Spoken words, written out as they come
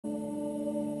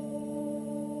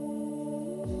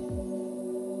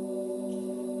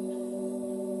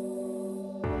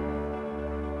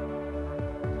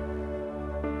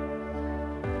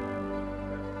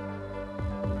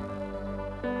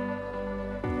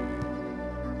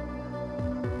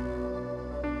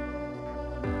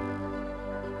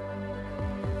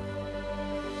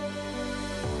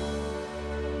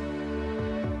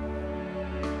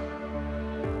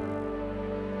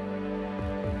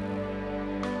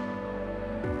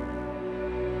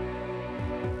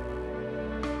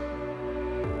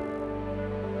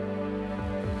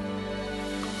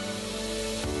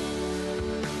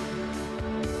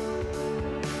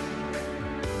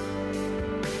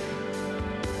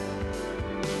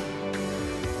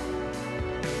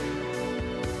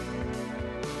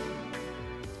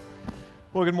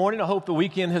Well, good morning. I hope the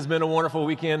weekend has been a wonderful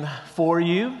weekend for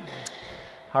you.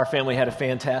 Our family had a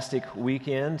fantastic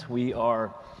weekend. We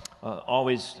are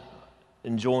always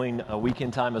enjoying a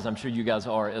weekend time, as I'm sure you guys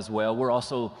are as well. We're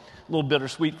also a little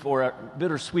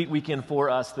bittersweet weekend for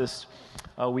us this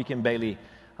weekend. Bailey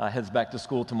heads back to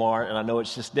school tomorrow, and I know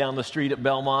it's just down the street at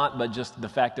Belmont, but just the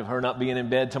fact of her not being in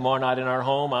bed tomorrow night in our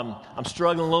home, I'm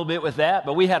struggling a little bit with that.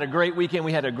 But we had a great weekend.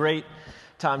 We had a great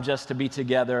time just to be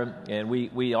together, and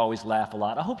we always laugh a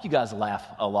lot. I hope you guys laugh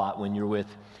a lot when you're with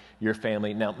your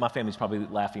family. Now, my family's probably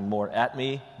laughing more at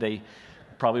me. They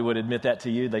probably would admit that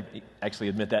to you. They actually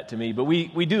admit that to me. But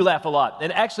we do laugh a lot.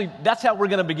 And actually, that's how we're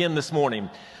going to begin this morning.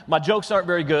 My jokes aren't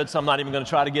very good, so I'm not even going to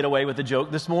try to get away with a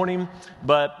joke this morning.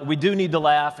 But we do need to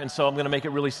laugh, and so I'm going to make it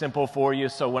really simple for you.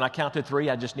 So when I count to three,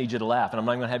 I just need you to laugh. And I'm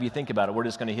not going to have you think about it. We're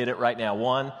just going to hit it right now.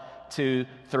 1, 2,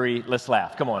 3. Let's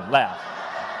laugh. Come on, laugh.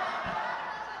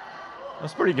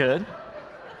 That's pretty good.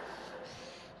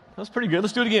 That's pretty good.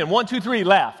 Let's do it again. 1, 2, 3,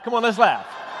 laugh. Come on, let's laugh.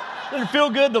 Doesn't it feel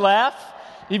good to laugh?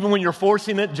 Even when you're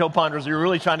forcing it. Joe Ponders, you're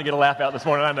really trying to get a laugh out this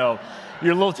morning. I know.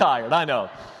 You're a little tired. I know.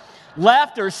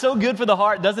 Laughter is so good for the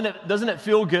heart. Doesn't it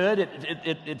feel good?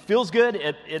 It feels good.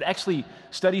 It actually,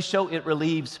 studies show it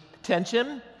relieves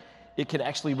tension. It can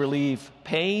actually relieve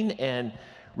pain and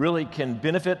really can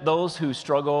benefit those who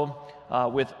struggle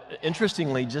with,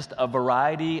 interestingly, just a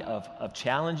variety of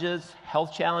challenges,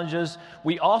 health challenges.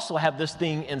 We also have this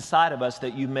thing inside of us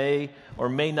that you may or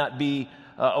may not be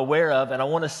aware of, and I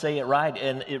want to say it right,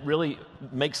 and it really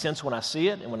makes sense when I see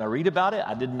it and when I read about it.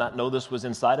 I did not know this was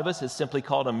inside of us. It's simply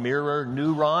called a mirror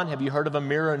neuron. Have you heard of a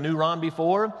mirror neuron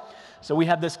before? So we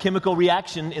have this chemical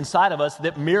reaction inside of us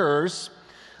that mirrors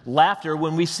laughter.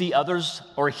 When we see others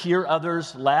or hear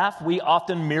others laugh, we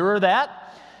often mirror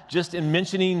that. Just in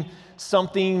mentioning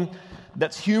something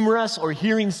that's humorous or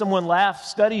hearing someone laugh,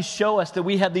 studies show us that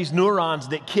we have these neurons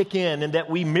that kick in and that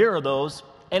we mirror those,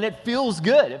 and it feels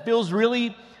good. It feels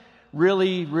really,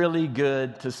 really, really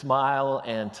good to smile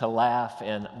and to laugh,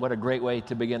 and what a great way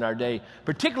to begin our day,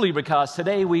 particularly because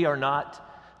today we are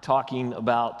not talking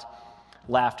about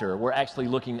laughter. We're actually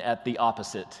looking at the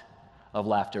opposite of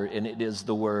laughter, and it is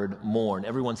the word mourn.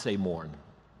 Everyone say mourn.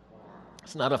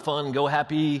 It's not a fun, go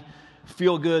happy,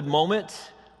 feel good moment.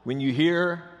 When you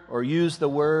hear or use the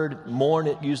word mourn,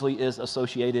 it usually is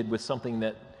associated with something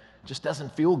that just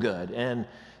doesn't feel good and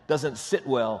doesn't sit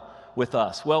well with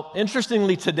us. Well,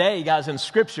 interestingly today, guys, in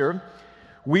Scripture,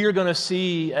 we are going to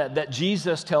see that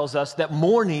Jesus tells us that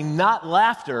mourning, not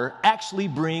laughter, actually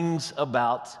brings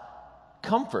about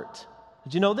comfort.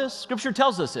 Did you know this? Scripture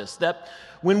tells us this, that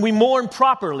when we mourn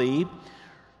properly,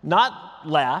 not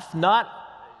laugh, not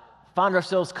find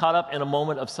ourselves caught up in a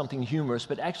moment of something humorous,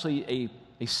 but actually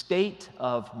a state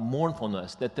of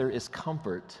mournfulness, that there is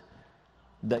comfort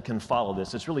that can follow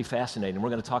this. It's really fascinating.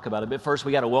 We're going to talk about it. But first,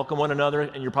 we got to welcome one another,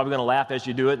 and you're probably going to laugh as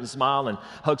you do it and smile and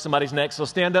hug somebody's neck. So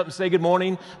stand up and say good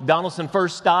morning, Donaldson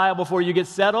first style, before you get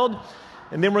settled.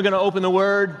 And then we're going to open the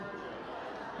Word.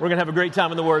 We're going to have a great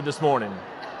time in the Word this morning.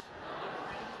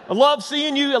 I love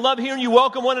seeing you. I love hearing you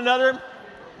welcome one another.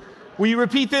 Will you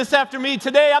repeat this after me?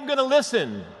 Today, I'm going to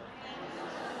listen.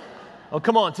 Oh,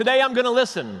 come on. Today, I'm going to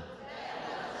listen.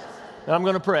 And I'm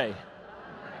going to pray.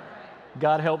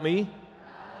 God help me.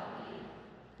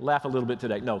 Laugh a little bit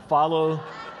today. No, follow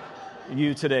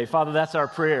you today. Father, that's our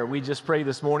prayer. We just pray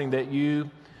this morning that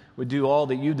you would do all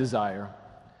that you desire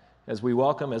as we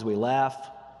welcome, as we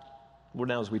laugh. Lord,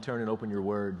 now as we turn and open your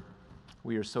word,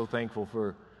 we are so thankful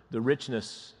for the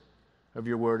richness of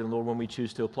your word. And Lord, when we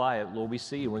choose to apply it, Lord, we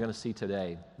see, and we're going to see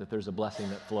today, that there's a blessing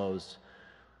that flows.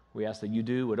 We ask that you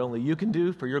do what only you can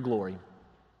do for your glory.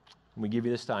 And we give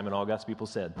you this time, and all God's people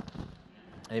said,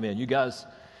 amen. You guys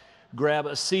grab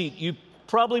a seat. You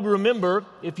probably remember,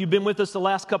 if you've been with us the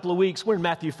last couple of weeks, we're in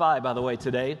Matthew 5, by the way,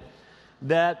 today,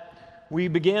 that we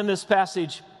began this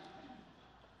passage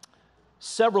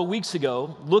several weeks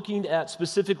ago, looking at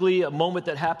specifically a moment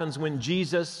that happens when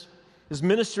Jesus, his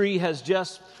ministry has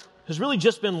really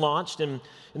just been launched. And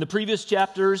in the previous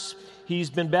chapters, he's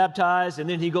been baptized, and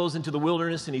then he goes into the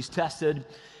wilderness and he's tested.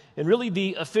 And really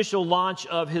the official launch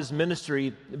of his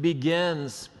ministry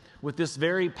begins with this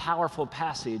very powerful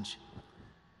passage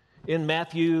in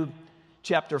Matthew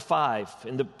chapter 5.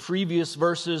 In the previous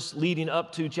verses leading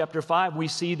up to chapter 5, we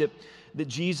see that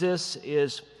Jesus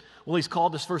he's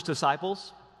called his first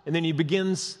disciples, and then he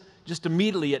begins just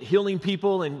immediately at healing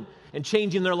people and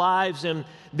changing their lives. And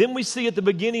then we see at the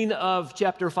beginning of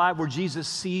chapter 5 where Jesus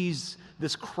sees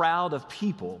this crowd of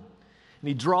people, and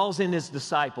he draws in his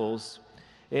disciples,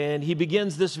 and he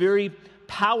begins this very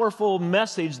powerful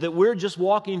message that we're just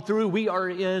walking through. We are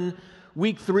in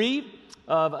week 3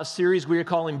 of a series we are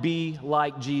calling Be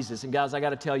Like Jesus. And guys, I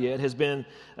got to tell you, it has been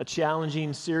a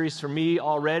challenging series for me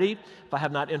already. If I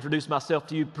have not introduced myself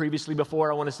to you previously before,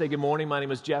 I want to say good morning. My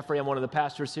name is Jeffrey. I'm one of the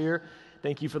pastors here.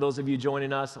 Thank you for those of you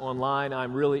joining us online.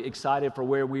 I'm really excited for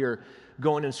where we are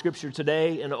going in Scripture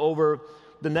today and over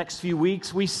the next few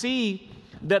weeks. We see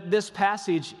that this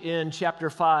passage in chapter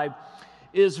 5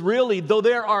 is really, though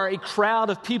there are a crowd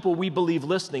of people we believe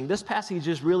listening, this passage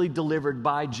is really delivered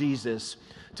by Jesus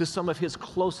to some of his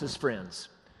closest friends,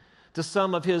 to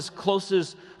some of his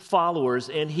closest followers,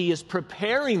 and he is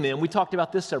preparing them. We talked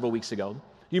about this several weeks ago. Do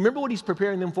you remember what he's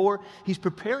preparing them for? He's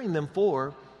preparing them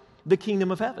for the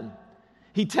kingdom of heaven.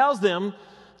 He tells them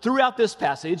throughout this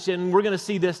passage, and we're going to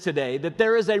see this today, that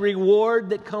there is a reward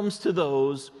that comes to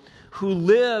those who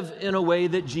live in a way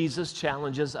that Jesus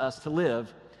challenges us to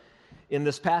live in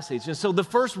this passage. And so the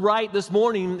first right this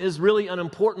morning is really an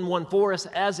important one for us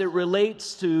as it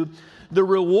relates to the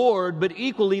reward, but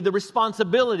equally the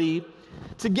responsibility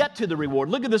to get to the reward.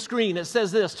 Look at the screen. It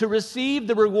says this: to receive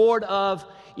the reward of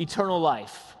eternal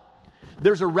life.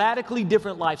 There's a radically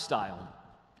different lifestyle,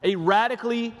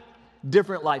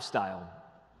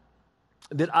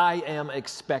 that I am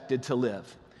expected to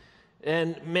live.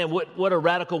 And man, what a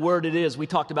radical word it is. We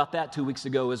talked about that 2 weeks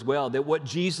ago as well, that what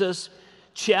Jesus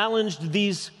challenged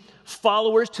these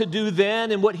followers to do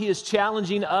then and what he is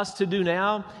challenging us to do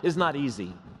now is not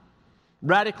easy.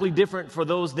 Radically different for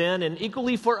those then and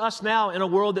equally for us now in a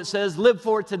world that says live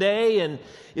for today and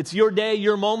it's your day,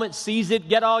 your moment, seize it,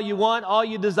 get all you want, all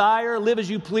you desire, live as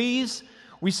you please.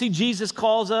 We see Jesus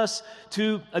calls us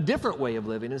to a different way of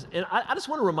living. And I just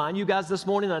want to remind you guys this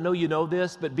morning, I know you know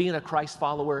this, but being a Christ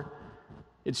follower,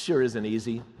 it sure isn't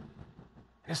easy.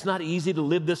 It's not easy to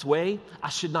live this way. I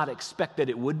should not expect that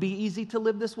it would be easy to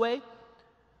live this way.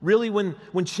 Really, when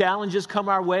challenges come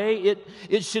our way,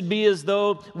 it should be as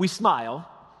though we smile,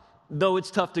 though it's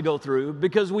tough to go through,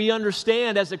 because we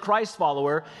understand as a Christ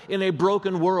follower in a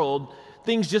broken world,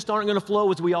 things just aren't going to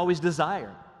flow as we always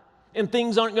desire. And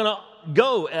things aren't going to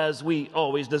go as we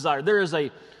always desire. There is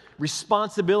a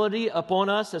responsibility upon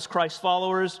us as Christ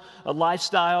followers, a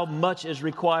lifestyle, much is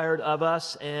required of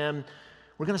us, and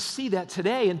we're going to see that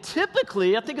today. And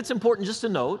typically, I think it's important just to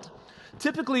note,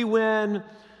 typically when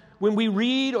we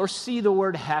read or see the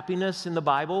word happiness in the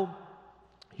Bible,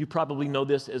 you probably know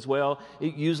this as well,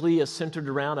 it usually is centered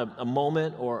around a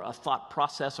moment or a thought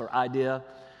process or idea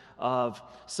of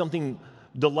something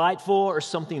delightful or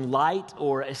something light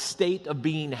or a state of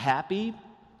being happy.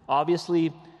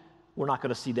 Obviously, we're not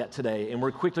going to see that today, and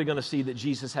we're quickly going to see that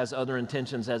Jesus has other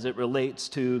intentions as it relates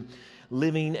to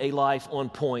living a life on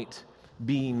point,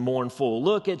 being mournful.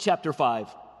 Look at chapter 5.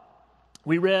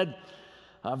 We read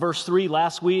verse 3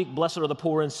 last week, blessed are the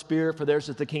poor in spirit, for theirs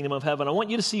is the kingdom of heaven. I want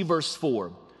you to see verse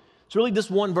 4. It's really this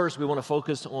one verse we want to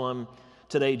focus on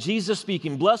today. Jesus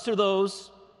speaking, blessed are those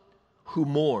who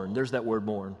mourn. There's that word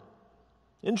mourn.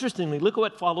 Interestingly, look at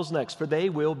what follows next, for they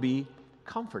will be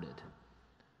comforted.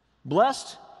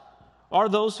 Blessed are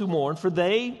those who mourn, for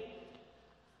they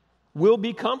will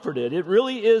be comforted. It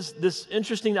really is this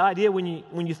interesting idea when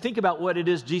you think about what it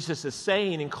is Jesus is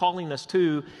saying and calling us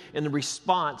to in the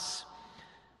response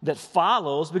that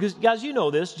follows, because guys, you know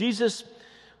this, Jesus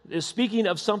is speaking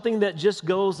of something that just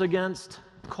goes against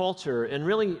culture, and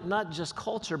really not just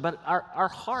culture, but our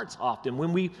hearts often.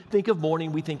 When we think of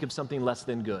mourning, we think of something less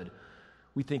than good.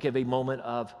 We think of a moment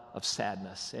of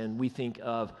sadness, and we think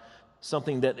of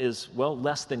something that is, well,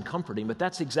 less than comforting. But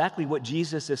that's exactly what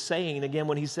Jesus is saying, again,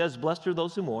 when he says, blessed are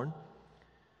those who mourn,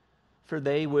 for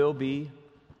they will be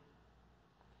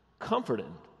comforted.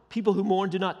 People who mourn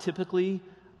do not typically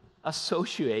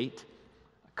associate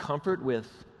comfort with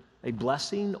a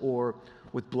blessing or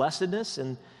with blessedness.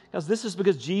 And guys, this is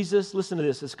because Jesus, listen to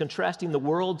this, is contrasting the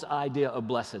world's idea of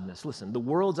blessedness. Listen, the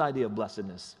world's idea of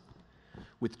blessedness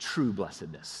with true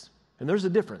blessedness. And there's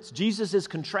a difference. Jesus is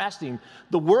contrasting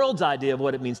the world's idea of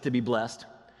what it means to be blessed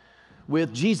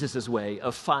with Jesus' way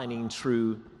of finding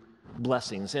true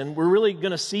blessings. And we're really going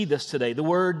to see this today. The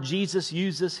word Jesus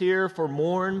uses here for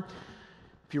mourn,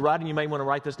 if you're writing, you may want to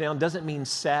write this down, doesn't mean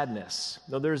sadness.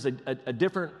 No, there's a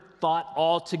different thought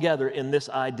altogether in this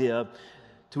idea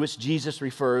to which Jesus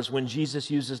refers. When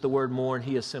Jesus uses the word mourn,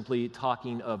 he is simply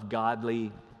talking of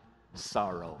godly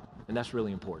sorrow. And that's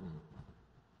really important.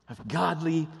 Of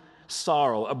godly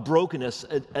sorrow, a brokenness,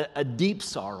 a deep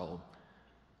sorrow,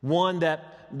 one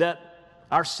that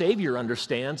our Savior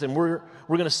understands, and we're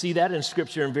going to see that in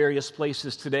Scripture in various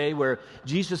places today where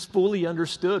Jesus fully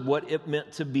understood what it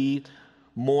meant to be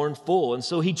mournful. And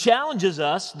so he challenges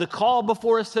us. The call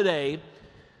before us today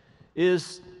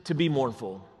is to be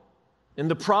mournful.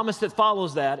 And the promise that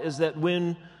follows that is that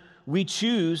when we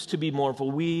choose to be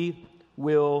mournful, we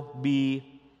will be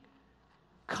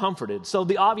comforted. So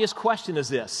the obvious question is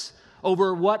this: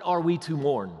 over what are we to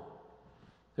mourn?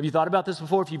 Have you thought about this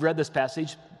before? If you've read this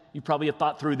passage, you probably have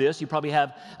thought through this. You probably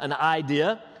have an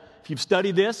idea. If you've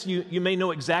studied this, you may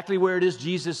know exactly where it is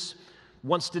Jesus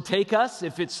wants to take us.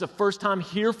 If it's the first time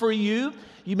here for you,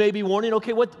 you may be wondering,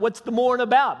 okay, what's the mourn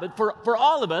about? But for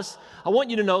all of us, I want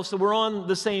you to know, so we're on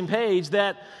the same page,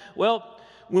 that, well,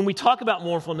 when we talk about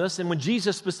mournfulness, and when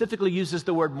Jesus specifically uses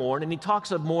the word mourn, and he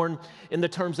talks of mourn in the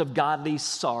terms of godly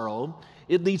sorrow,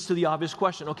 it leads to the obvious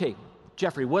question, okay,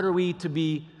 Jeffrey, what are we to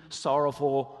be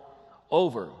sorrowful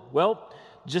over? Well,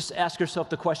 just ask yourself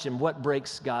the question, what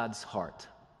breaks God's heart?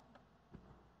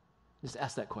 Just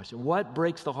ask that question. What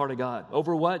breaks the heart of God?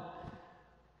 Over what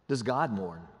does God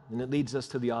mourn? And it leads us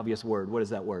to the obvious word. What is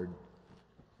that word?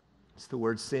 It's the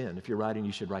word sin. If you're writing,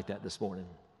 you should write that this morning.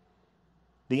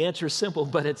 The answer is simple,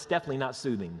 but it's definitely not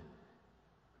soothing.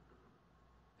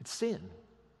 It's sin.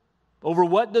 Over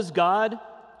what does God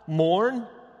mourn?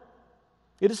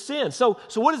 It is sin. So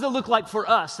what does it look like for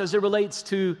us as it relates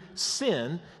to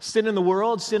sin? Sin in the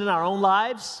world, sin in our own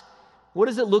lives? What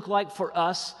does it look like for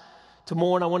us to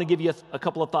mourn? I want to give you a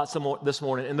couple of thoughts this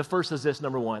morning. And the first is this,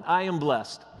 number one. I am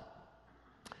blessed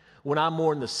when I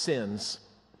mourn the sins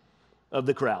of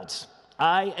the crowds.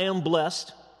 I am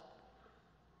blessed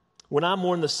when I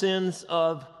mourn the sins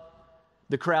of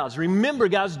the crowds. Remember,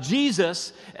 guys,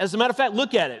 Jesus, as a matter of fact,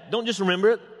 look at it. Don't just remember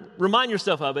it. Remind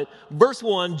yourself of it. Verse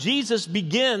 1, Jesus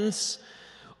begins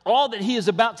all that he is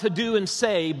about to do and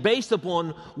say based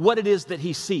upon what it is that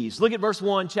he sees. Look at verse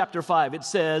 1, chapter 5. It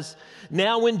says,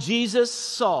 now when Jesus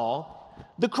saw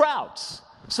the crowds.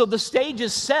 So the stage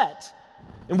is set,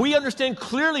 and we understand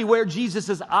clearly where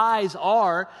Jesus' eyes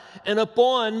are, and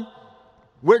upon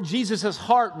where Jesus'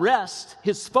 heart rests,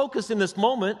 his focus in this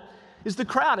moment is the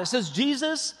crowd. It says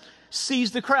Jesus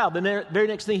sees the crowd. The very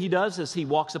next thing he does is he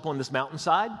walks up on this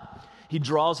mountainside. He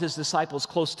draws his disciples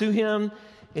close to him,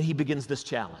 and he begins this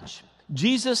challenge.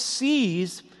 Jesus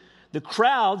sees the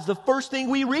crowds. The first thing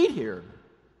we read here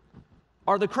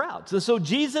are the crowds. And so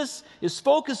Jesus is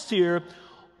focused here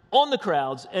on the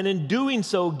crowds, and in doing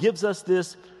so gives us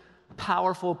this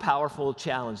powerful, powerful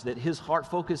challenge that his heart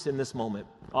focus in this moment,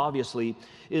 obviously,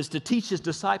 is to teach his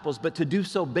disciples, but to do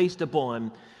so based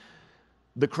upon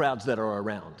the crowds that are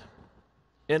around.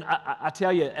 And I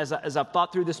tell you, as I've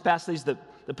thought through this passage, the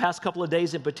past couple of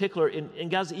days in particular, and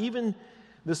guys, even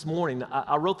this morning,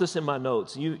 I wrote this in my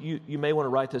notes. You may want to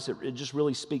write this. It just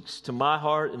really speaks to my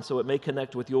heart, and so it may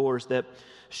connect with yours, that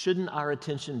shouldn't our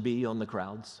attention be on the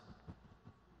crowds?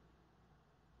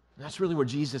 And that's really where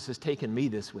Jesus has taken me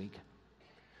this week,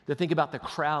 to think about the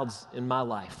crowds in my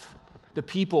life, the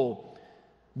people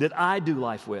that I do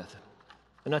life with.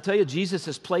 And I tell you, Jesus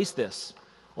has placed this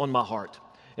on my heart.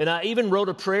 And I even wrote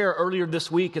a prayer earlier this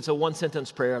week. It's a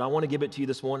one-sentence prayer, and I want to give it to you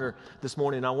this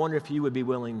morning. I wonder if you would be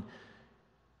willing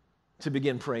to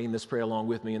begin praying this prayer along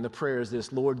with me. And the prayer is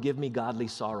this: Lord, give me godly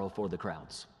sorrow for the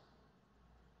crowds.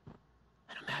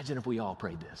 And imagine if we all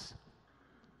prayed this.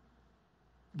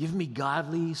 Give me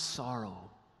godly sorrow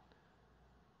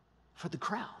for the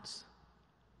crowds.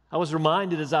 I was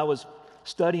reminded as I was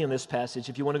studying this passage,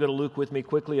 if you want to go to Luke with me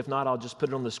quickly, if not, I'll just put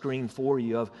it on the screen for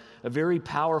you, of a very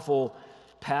powerful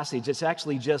passage. It's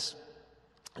actually just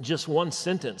one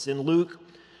sentence in Luke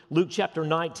chapter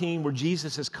 19, where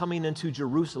Jesus is coming into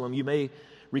Jerusalem. You may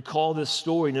recall this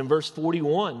story. And in verse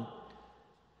 41,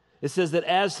 it says that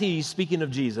as he, speaking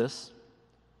of Jesus,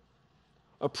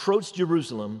 approached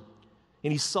Jerusalem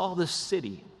and he saw this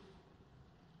city,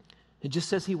 it just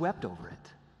says he wept over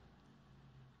it.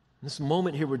 This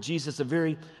moment here where Jesus, a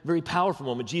very, very powerful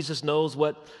moment. Jesus knows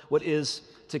what is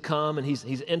to come, and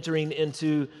he's entering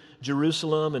into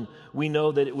Jerusalem, and we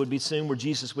know that it would be soon where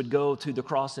Jesus would go to the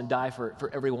cross and die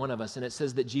for every one of us. And it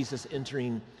says that Jesus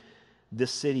entering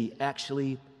this city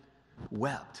actually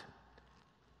wept.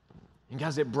 And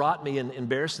guys, it brought me, and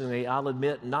embarrassingly, I'll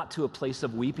admit, not to a place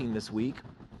of weeping this week.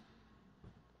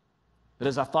 But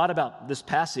as I thought about this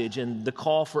passage and the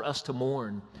call for us to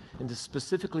mourn, and to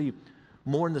specifically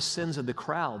mourn the sins of the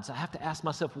crowds, I have to ask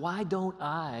myself, why don't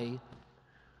I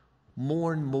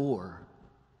mourn more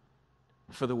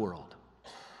for the world?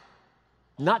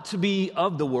 Not to be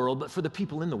of the world, but for the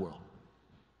people in the world,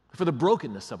 for the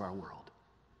brokenness of our world.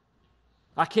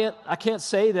 I can't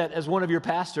say that as one of your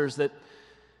pastors that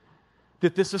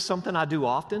this is something I do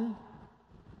often,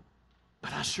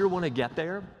 but I sure want to get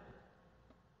there.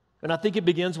 And I think it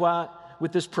begins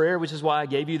with this prayer, which is why I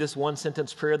gave you this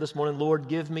one-sentence prayer this morning. Lord,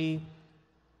 give me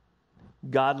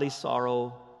godly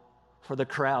sorrow for the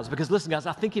crowds. Because listen, guys,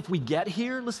 I think if we get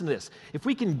here, listen to this. If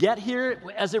we can get here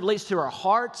as it relates to our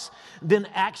hearts, then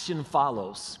action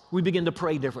follows. We begin to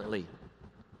pray differently.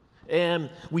 And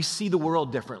we see the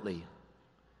world differently.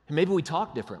 And maybe we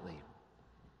talk differently.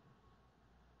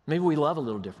 Maybe we love a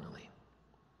little differently.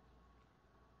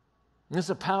 And it's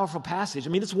a powerful passage. I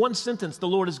mean, it's one sentence the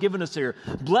Lord has given us here.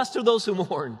 Blessed are those who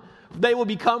mourn. They will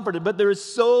be comforted. But there is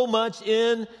so much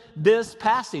in this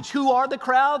passage. Who are the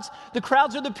crowds? The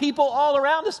crowds are the people all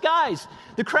around us, guys.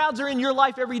 The crowds are in your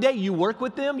life every day. You work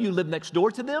with them. You live next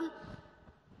door to them.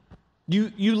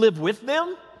 You live with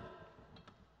them.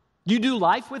 You do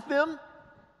life with them.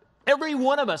 Every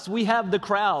one of us, we have the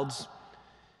crowds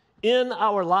in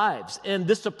our lives. And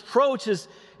this approach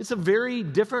it's a very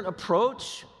different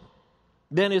approach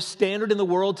than is standard in the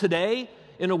world today,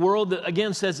 in a world that,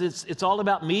 again, says it's all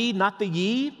about me, not the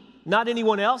ye, not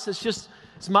anyone else.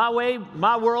 It's my way,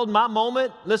 my world, my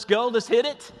moment. Let's go, let's hit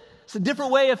it. It's a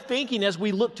different way of thinking as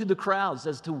we look to the crowds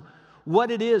as to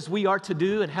what it is we are to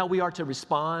do and how we are to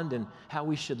respond and how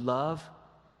we should love.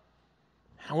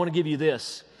 I want to give you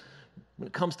this. When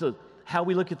it comes to how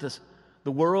we look at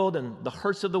the world and the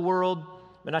hurts of the world,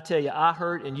 and I tell you, I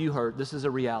hurt and you hurt. This is a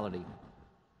reality.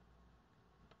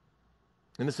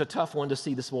 And it's a tough one to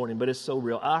see this morning, but it's so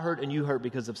real. I hurt and you hurt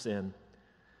because of sin.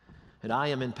 And I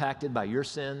am impacted by your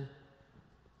sin,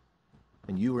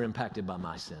 and you are impacted by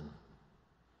my sin.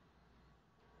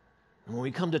 And when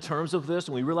we come to terms with this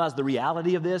and we realize the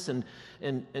reality of this and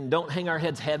don't hang our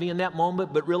heads heavy in that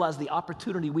moment, but realize the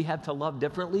opportunity we have to love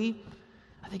differently,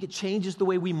 I think it changes the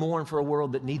way we mourn for a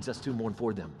world that needs us to mourn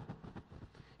for them.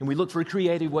 And we look for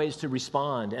creative ways to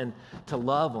respond and to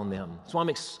love on them. So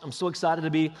I'm so excited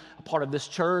to be a part of this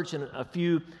church, and a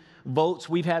few votes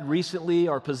we've had recently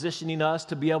are positioning us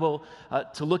to be able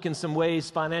to look in some ways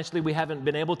financially we haven't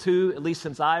been able to, at least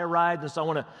since I arrived. And so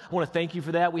I want to thank you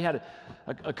for that. We had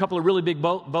a couple of really big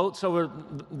votes over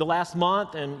the last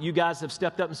month, and you guys have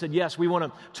stepped up and said, yes, we want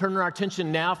to turn our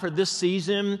attention now for this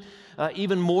season,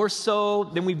 even more so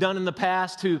than we've done in the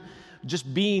past, to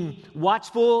just being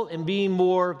watchful and being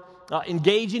more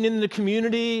engaging in the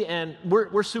community. And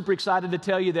we're super excited to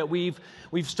tell you that we've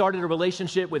started a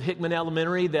relationship with Hickman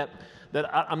Elementary that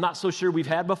I'm not so sure we've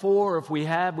had before, or if we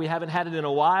haven't had it in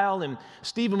a while. And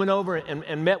Stephen went over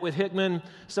and met with Hickman.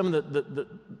 Some of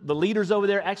the leaders over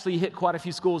there actually hit quite a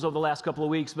few schools over the last couple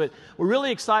of weeks, but we're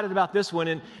really excited about this one.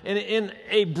 And in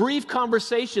a brief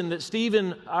conversation that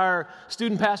Stephen, our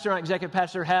student pastor, our executive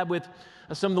pastor, had with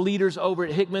some of the leaders over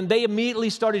at Hickman, they immediately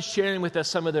started sharing with us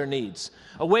some of their needs,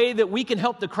 a way that we can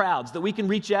help the crowds, that we can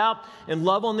reach out and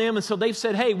love on them. And so they've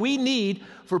said, hey, we need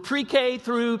for pre-K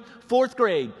through fourth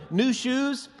grade, new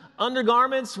shoes,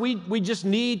 undergarments. We just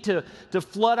need to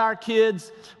flood our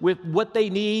kids with what they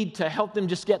need to help them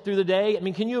just get through the day. I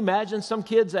mean, can you imagine some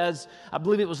kids, as I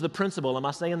believe it was the principal, am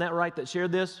I saying that right, that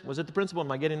shared this? Was it the principal?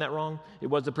 Am I getting that wrong? It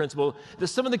was the principal. That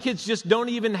some of the kids just don't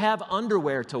even have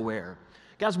underwear to wear.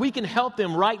 Guys, we can help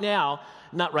them right now.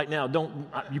 Not right now.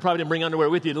 You probably didn't bring underwear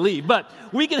with you to leave, but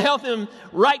we can help them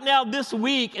right now this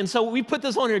week. And so we put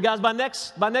this on here, guys. By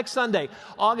next Sunday,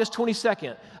 August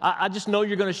 22nd, I just know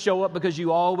you're going to show up because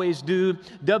you always do.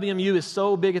 WMU is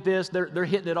so big at this. They're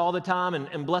hitting it all the time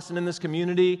and blessing in this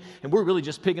community. And we're really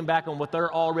just picking back on what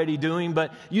they're already doing.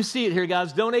 But you see it here,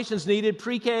 guys. Donations needed,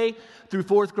 pre-K through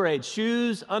fourth grade.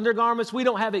 Shoes, undergarments. We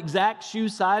don't have exact shoe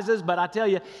sizes, but I tell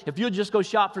you, if you'll just go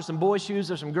shop for some boys'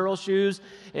 shoes or some girls' shoes,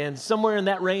 and somewhere in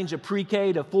that range of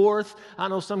pre-K to fourth. I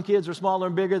know some kids are smaller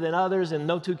and bigger than others, and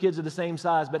no two kids are the same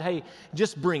size, but hey,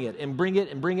 just bring it and bring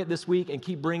it and bring it this week and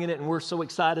keep bringing it. And we're so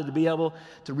excited to be able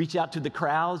to reach out to the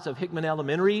crowds of Hickman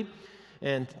Elementary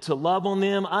and to love on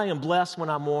them. I am blessed when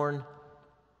I mourn.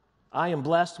 I am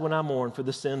blessed when I mourn for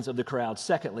the sins of the crowd.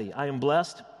 Secondly, I am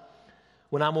blessed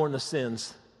when I mourn the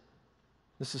sins,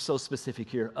 this is so specific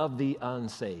here, of the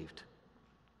unsaved.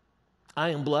 I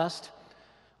am blessed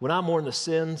when I mourn the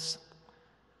sins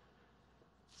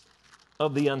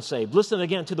of the unsaved. Listen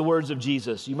again to the words of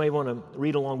Jesus. You may want to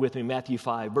read along with me, Matthew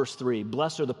 5, verse 3.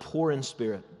 Blessed are the poor in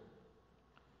spirit,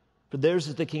 for theirs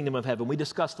is the kingdom of heaven. We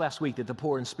discussed last week that the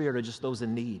poor in spirit are just those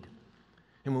in need.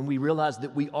 And when we realize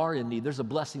that we are in need, there's a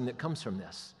blessing that comes from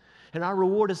this. And our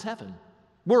reward is heaven.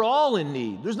 We're all in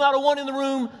need. There's not a one in the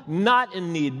room not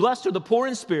in need. Blessed are the poor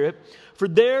in spirit, for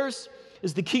theirs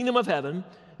is the kingdom of heaven.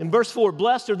 In verse 4,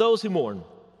 blessed are those who mourn,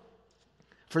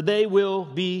 for they will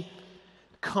be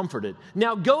comforted.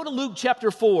 Now go to Luke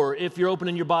chapter 4 if you're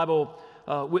opening your Bible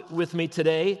with me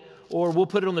today, or we'll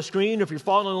put it on the screen if you're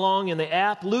following along in the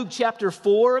app. Luke chapter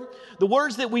 4, the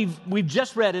words that we've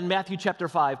just read in Matthew chapter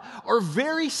 5 are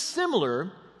very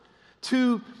similar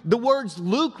to the words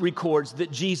Luke records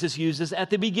that Jesus uses at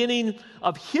the beginning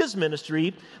of his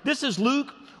ministry. This is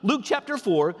Luke chapter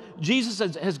 4. Jesus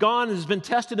has gone and has been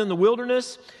tested in the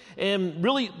wilderness and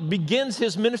really begins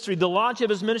his ministry, the launch of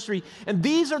his ministry. And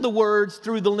these are the words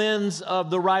through the lens of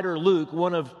the writer Luke,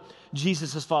 one of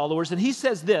Jesus' followers. And he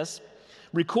says this,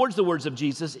 records the words of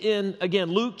Jesus in,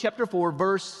 again, Luke chapter 4,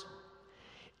 verse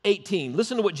 18.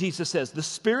 Listen to what Jesus says. The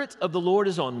Spirit of the Lord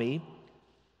is on me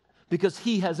because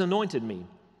he has anointed me.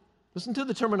 Listen to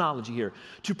the terminology here.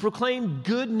 To proclaim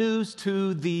good news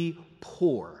to the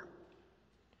poor.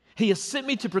 He has sent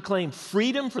me to proclaim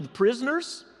freedom for the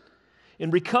prisoners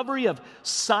and recovery of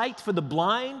sight for the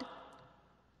blind,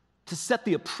 to set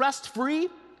the oppressed free,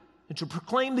 and to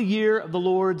proclaim the year of the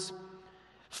Lord's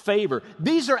favor.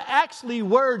 These are actually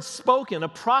words spoken, a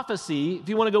prophecy. If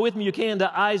you want to go with me, you can,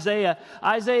 to Isaiah.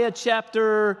 Isaiah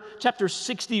chapter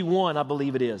 61, I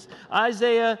believe it is.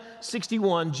 Isaiah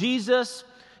 61. Jesus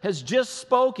has just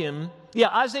spoken.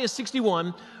 Isaiah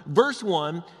 61, verse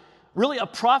 1. Really a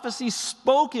prophecy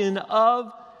spoken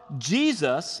of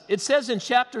Jesus. It says in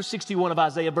chapter 61 of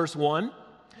Isaiah, verse 1,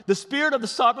 the Spirit of the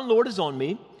sovereign Lord is on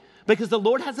me because the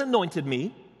Lord has anointed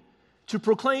me to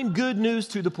proclaim good news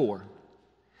to the poor.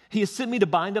 He has sent me to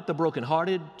bind up the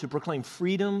brokenhearted, to proclaim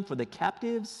freedom for the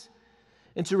captives,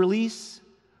 and to release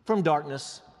from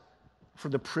darkness for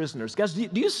the prisoners. Guys, do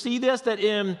you see this? That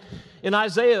in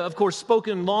Isaiah, of course,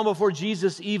 spoken long before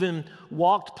Jesus even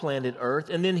walked planet Earth.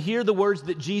 And then hear the words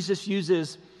that Jesus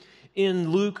uses in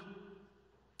Luke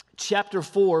chapter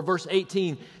 4, verse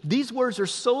 18. These words are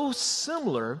so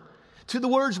similar to the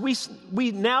words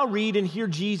we now read and hear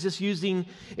Jesus using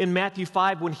in Matthew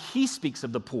 5 when he speaks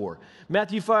of the poor.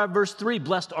 Matthew 5, verse 3,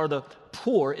 blessed are the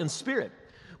poor in spirit.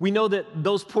 We know that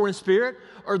those poor in spirit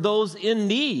are those in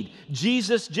need.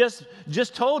 Jesus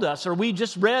just told us, or we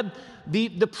just read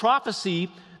the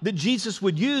prophecy that Jesus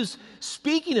would use,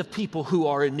 speaking of people who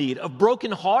are in need, of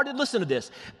brokenhearted, listen to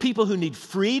this, people who need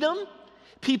freedom,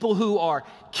 people who are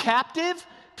captive,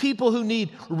 people who need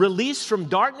release from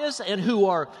darkness and who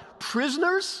are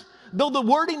prisoners. Though the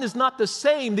wording is not the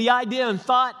same, the idea and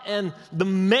thought and the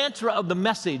mantra of the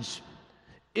message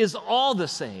is all the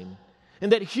same.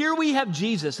 And that here we have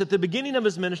Jesus at the beginning of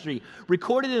his ministry,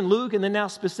 recorded in Luke and then now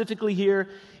specifically here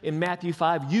in Matthew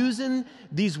 5, using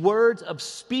these words of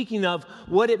speaking of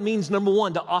what it means, number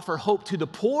one, to offer hope to the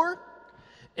poor,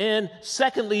 and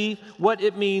secondly, what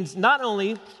it means not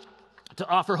only to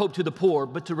offer hope to the poor,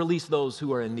 but to release those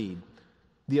who are in need,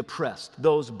 the oppressed,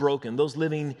 those broken, those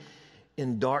living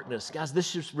in darkness. Guys,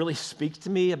 this just really speaks to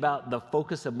me about the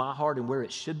focus of my heart and where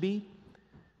it should be.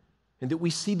 And that we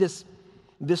see this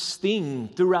theme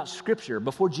throughout Scripture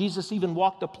before Jesus even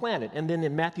walked the planet. And then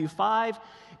in Matthew 5,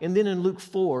 and then in Luke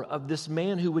 4, of this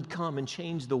man who would come and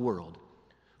change the world.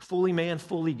 Fully man,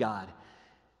 fully God.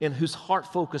 And whose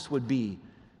heart focus would be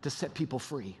to set people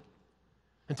free.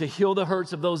 And to heal the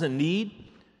hurts of those in need,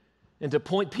 and to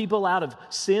point people out of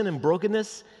sin and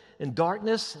brokenness and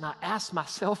darkness. And I ask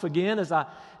myself again as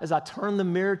I turn the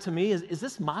mirror to me, is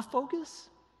this my focus?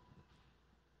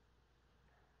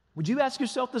 Would you ask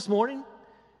yourself this morning?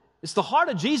 It's the heart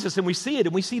of Jesus, and we see it,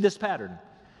 and we see this pattern.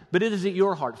 But is it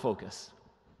your heart focus?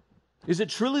 Is it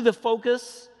truly the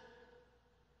focus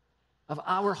of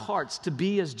our hearts to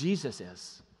be as Jesus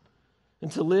is,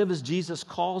 and to live as Jesus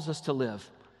calls us to live,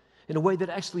 in a way that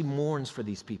actually mourns for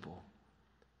these people,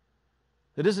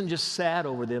 that isn't just sad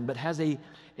over them, but has a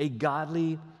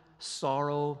godly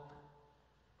sorrow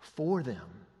for them?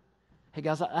 Hey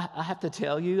guys, I have to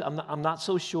tell you, I'm not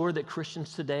so sure that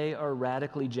Christians today are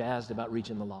radically jazzed about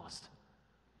reaching the lost.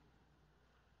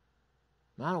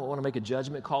 I don't want to make a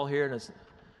judgment call here, and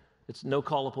it's no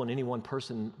call upon any one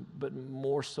person, but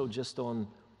more so just on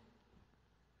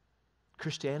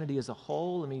Christianity as a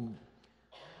whole. I mean,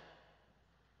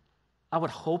 I would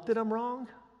hope that I'm wrong,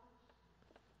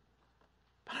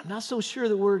 but I'm not so sure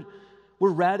that we're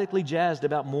radically jazzed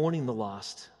about mourning the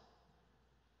lost.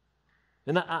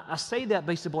 And I say that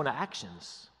based upon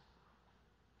actions.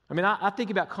 I mean, I think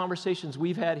about conversations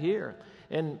we've had here,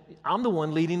 and I'm the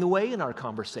one leading the way in our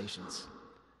conversations.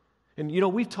 And, you know,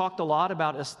 we've talked a lot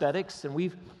about aesthetics, and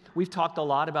we've talked a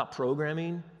lot about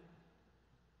programming.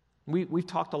 We've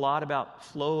talked a lot about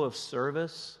flow of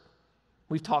service.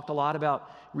 We've talked a lot about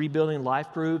rebuilding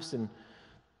life groups and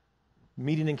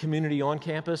meeting in community on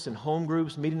campus and home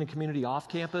groups, meeting in community off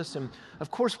campus. And, of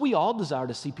course, we all desire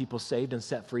to see people saved and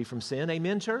set free from sin.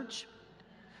 Amen, church?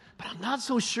 But I'm not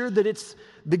so sure that it's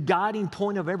the guiding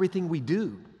point of everything we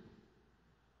do.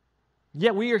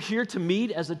 Yeah, we are here to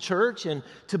meet as a church and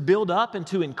to build up and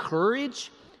to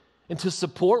encourage and to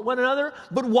support one another.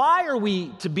 But why are we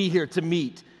to be here to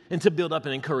meet and to build up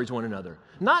and encourage one another.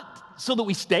 Not so that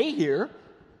we stay here,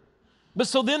 but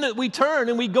so then that we turn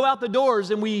and we go out the doors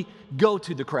and we go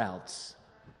to the crowds.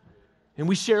 And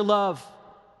we share love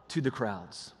to the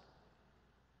crowds.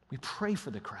 We pray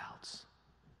for the crowds.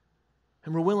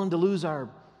 And we're willing to lose our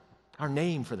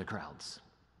name for the crowds.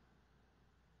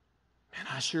 Man,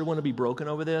 I sure want to be broken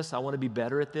over this. I want to be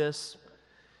better at this.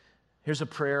 Here's a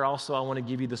prayer also I want to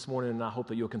give you this morning, and I hope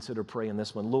that you'll consider praying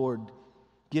this one. Lord,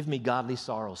 give me godly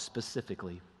sorrow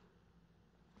specifically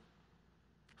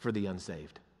for the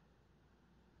unsaved.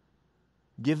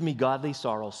 Give me godly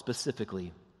sorrow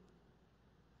specifically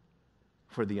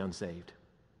for the unsaved.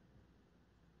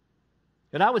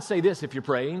 And I would say this if you're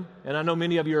praying, and I know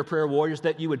many of you are prayer warriors,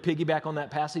 that you would piggyback on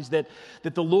that passage, that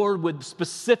the Lord would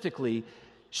specifically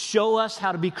show us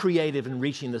how to be creative in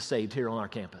reaching the saved here on our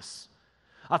campus.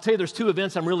 I'll tell you, there's two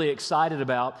events I'm really excited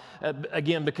about,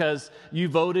 again, because you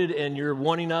voted and you're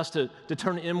wanting us to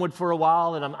turn inward for a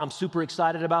while, and I'm super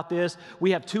excited about this.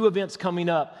 We have two events coming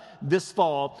up this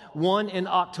fall, one in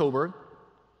October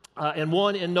and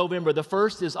one in November. The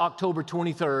first is October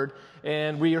 23rd,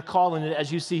 and we are calling it,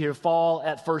 as you see here, Fall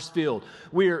at First Field.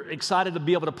 We are excited to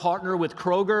be able to partner with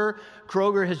Kroger.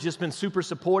 Kroger has just been super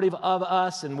supportive of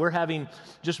us, and we're having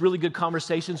just really good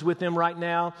conversations with them right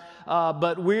now.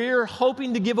 But we're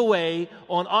hoping to give away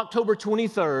on October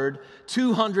 23rd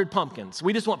 200 pumpkins.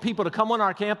 We just want people to come on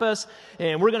our campus,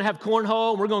 and we're going to have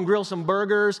cornhole, and we're going to grill some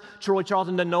burgers. Troy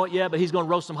Charlton doesn't know it yet, but he's going to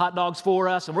roast some hot dogs for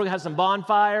us, and we're going to have some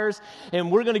bonfires,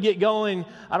 and we're going to get going,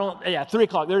 3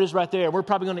 o'clock. There it is right there. We're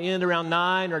probably going to end around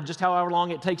 9 or just however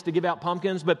long it takes to give out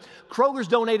pumpkins. But Kroger's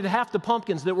donated half the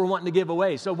pumpkins that we're wanting to give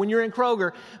away. So when you're in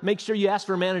Kroger, make sure you ask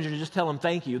for a manager to just tell them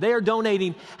thank you. They are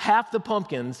donating half the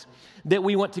pumpkins that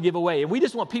we want to give away. And we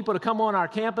just want people to come on our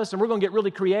campus, and we're going to get really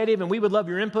creative, and we would love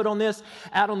your input on this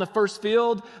out on the first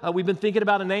field. We've been thinking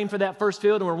about a name for that first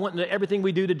field, and we're wanting everything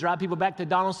we do to drive people back to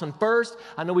Donaldson first.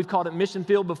 I know we've called it Mission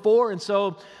Field before, and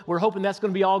so we're hoping that's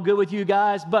going to be all good with you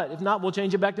guys, but if not, we'll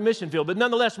change it back to Mission Field. But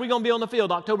nonetheless, we're going to be on the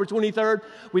field October 23rd.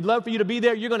 We'd love for you to be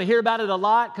there. You're going to hear about it a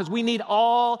lot because we need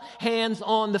all hands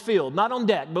on the field, not on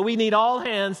deck, but we need all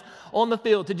hands on the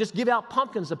field to just give out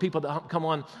pumpkins to people that come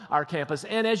on our campus.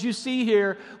 And as you see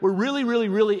here, we're really, really,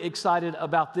 really excited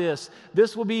about this.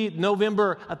 This will be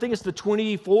November, I think it's the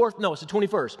 24th. No, it's the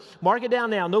 21st. Mark it down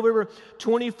now, November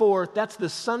 24th. That's the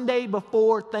Sunday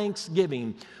before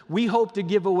Thanksgiving. We hope to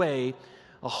give away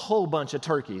a whole bunch of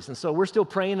turkeys. And so we're still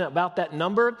praying about that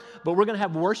number, but we're going to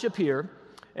have worship here.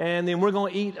 And then we're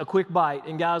going to eat a quick bite.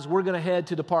 And guys, we're going to head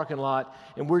to the parking lot,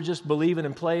 and we're just believing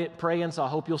and praying. So I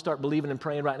hope you'll start believing and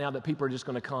praying right now that people are just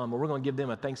going to come. And we're going to give them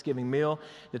a Thanksgiving meal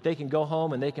that they can go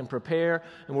home and they can prepare.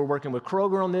 And we're working with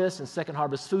Kroger on this and Second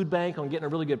Harvest Food Bank on getting a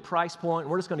really good price point. And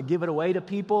we're just going to give it away to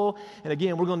people. And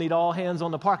again, we're going to need all hands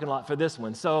on the parking lot for this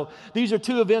one. So these are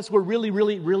two events we're really,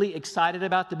 really, really excited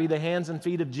about, to be the hands and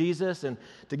feet of Jesus, and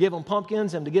to give them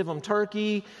pumpkins and to give them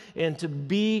turkey and to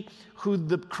be who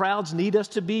the crowds need us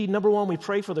to be. Number one, we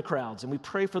pray for the crowds, and we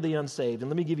pray for the unsaved.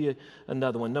 And let me give you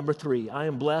another one. Number 3, I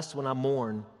am blessed when I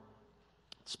mourn.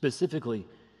 Specifically,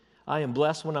 I am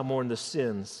blessed when I mourn the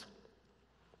sins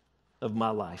of my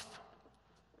life.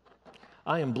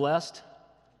 I am blessed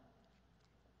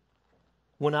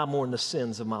when I mourn the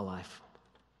sins of my life.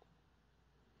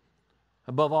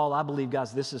 Above all, I believe,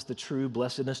 guys, this is the true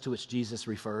blessedness to which Jesus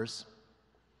refers,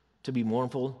 to be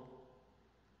mournful.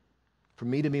 For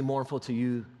me to be mournful, to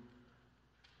you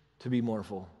to be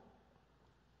mournful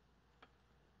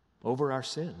over our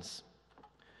sins.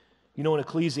 You know, in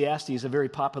Ecclesiastes, a very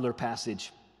popular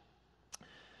passage,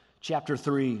 chapter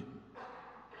 3,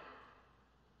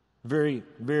 very,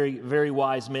 very, very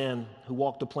wise man who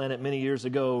walked the planet many years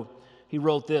ago, he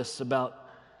wrote this about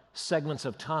segments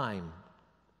of time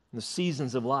and the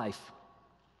seasons of life.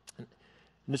 And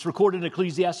it's recorded in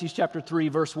Ecclesiastes chapter 3,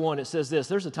 verse 1. It says this: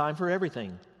 there's a time for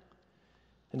everything,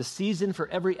 and a season for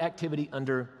every activity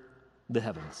under the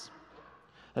heavens.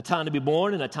 A time to be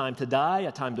born and a time to die,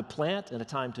 a time to plant and a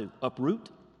time to uproot,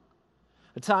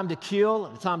 a time to kill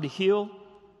and a time to heal,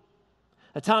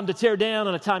 a time to tear down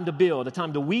and a time to build, a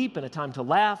time to weep and a time to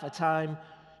laugh, a time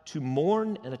to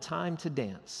mourn and a time to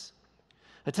dance,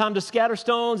 a time to scatter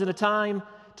stones and a time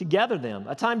to gather them,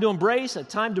 a time to embrace, a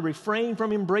time to refrain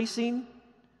from embracing,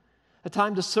 a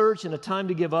time to search and a time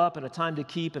to give up and a time to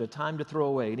keep and a time to throw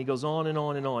away. And he goes on and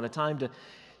on and on. A time to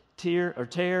tear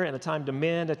and a time to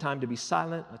mend, a time to be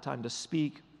silent, a time to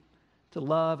speak, to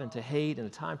love and to hate, and a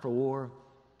time for war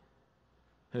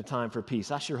and a time for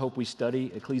peace. I sure hope we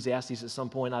study Ecclesiastes at some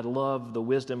point. I'd love the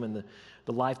wisdom and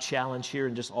the life challenge here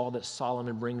and just all that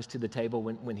Solomon brings to the table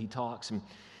when he talks. And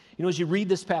you know, as you read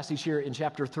this passage here in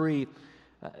chapter 3,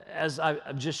 as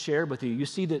I've just shared with you, you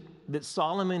see that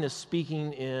Solomon is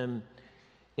speaking in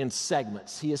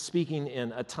segments. He is speaking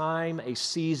in a time, a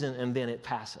season, and then it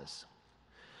passes.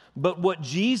 But what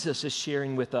Jesus is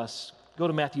sharing with us, go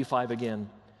to Matthew 5 again,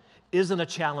 isn't a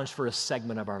challenge for a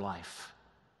segment of our life.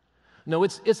 No,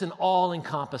 it's an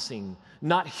all-encompassing,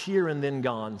 not here and then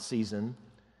gone season.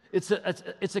 It's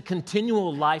a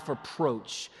continual life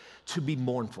approach to be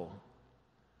mournful.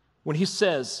 When he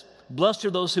says, blessed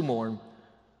are those who mourn,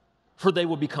 for they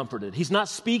will be comforted. He's not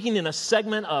speaking in a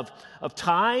segment of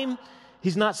time.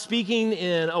 He's not speaking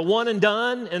in a one and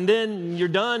done, and then you're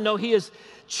done. No, he is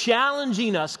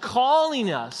challenging us,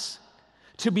 calling us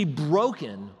to be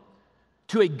broken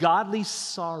to a godly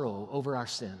sorrow over our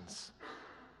sins.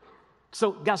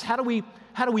 So, guys, how do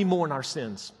we mourn our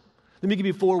sins? Let me give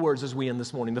you 4 words as we end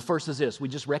this morning. The first is this: we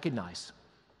just recognize.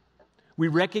 We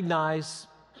recognize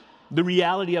the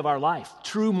reality of our life.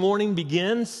 True mourning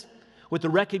begins with the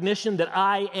recognition that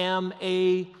I am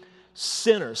a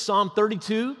sinner. Psalm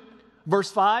 32,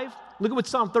 verse 5. Look at what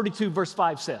Psalm 32, verse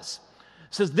 5 says.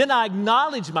 It says, then I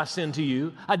acknowledged my sin to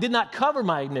you. I did not cover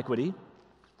my iniquity.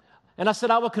 And I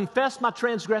said, I will confess my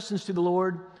transgressions to the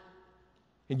Lord,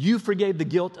 and you forgave the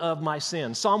guilt of my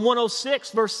sin. Psalm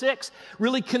 106, verse 6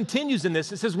 really continues in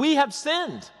this. It says, we have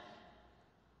sinned,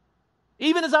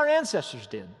 even as our ancestors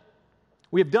did.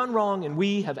 We have done wrong, and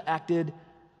we have acted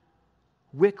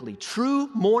wickedly. True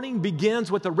mourning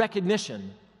begins with the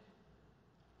recognition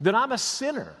that I'm a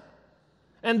sinner,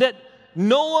 and that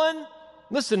no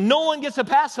one gets a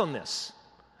pass on this.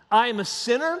 I am a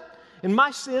sinner, and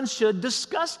my sin should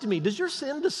disgust me. Does your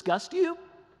sin disgust you?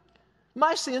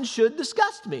 My sin should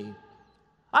disgust me.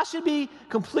 I should be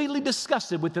completely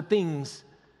disgusted with the things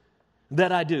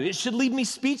that I do. It should leave me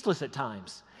speechless at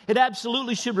times. It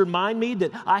absolutely should remind me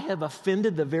that I have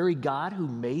offended the very God who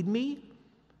made me.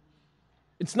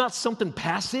 It's not something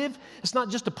passive. It's not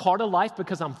just a part of life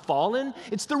because I'm fallen.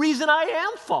 It's the reason I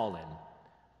am fallen.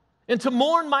 And to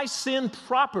mourn my sin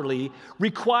properly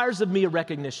requires of me a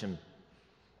recognition.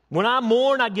 When I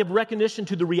mourn, I give recognition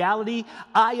to the reality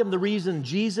I am the reason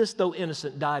Jesus, though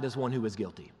innocent, died as one who was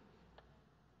guilty.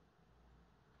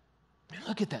 Man,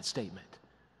 look at that statement.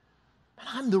 Man,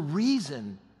 I'm the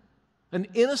reason an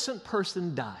innocent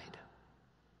person died.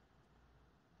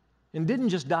 And didn't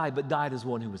just die, but died as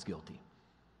one who was guilty.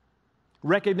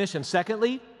 Recognition.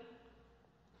 Secondly,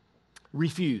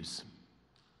 refuse.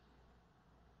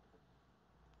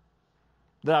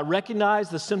 That I recognize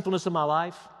the sinfulness of my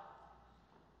life,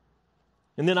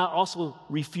 and then I also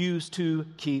refuse to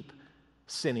keep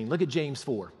sinning. Look at James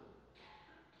 4.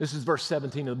 This is verse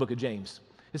 17 of the book of James.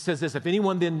 It says this: if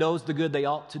anyone then knows the good they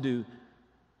ought to do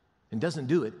and doesn't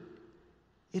do it,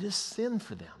 it is sin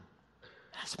for them.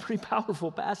 That's a pretty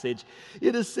powerful passage.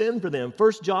 It is sin for them.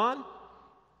 1 John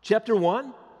chapter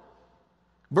 1,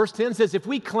 verse 10 says, if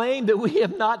we claim that we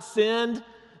have not sinned,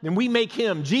 then we make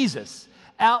him, Jesus,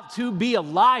 out to be a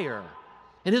liar,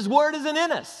 and his word isn't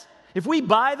in us. If we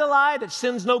buy the lie that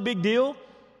sin's no big deal,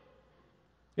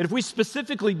 and if we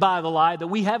specifically buy the lie that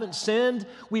we haven't sinned,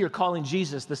 we are calling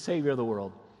Jesus the Savior of the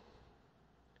world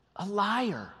a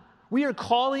liar. We are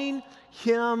calling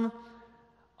him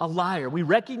a liar. We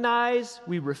recognize,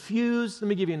 we refuse. Let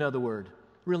me give you another word,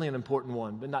 really an important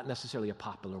one, but not necessarily a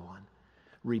popular one: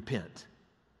 repent.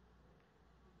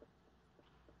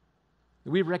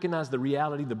 We recognize the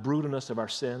reality, the brutalness of our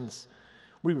sins.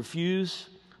 We refuse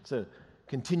to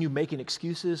continue making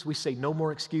excuses. We say no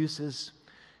more excuses,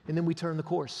 and then we turn the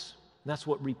course. And that's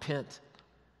what repent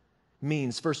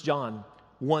means. 1 John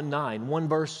 1:9, one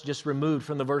verse just removed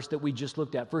from the verse that we just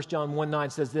looked at. 1 John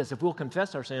 1:9 says this: if we'll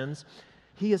confess our sins,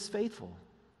 he is faithful,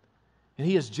 and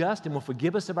he is just, and will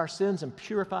forgive us of our sins and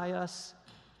purify us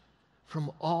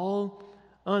from all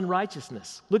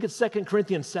unrighteousness. Look at 2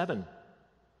 Corinthians 7.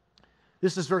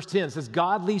 This is verse 10. It says,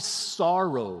 godly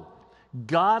sorrow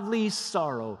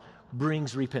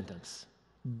brings repentance.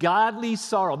 Godly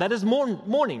sorrow. That is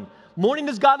mourning. Mourning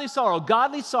is godly sorrow.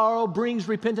 Godly sorrow brings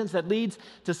repentance that leads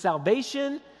to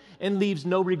salvation and leaves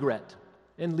no regret.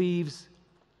 Hey,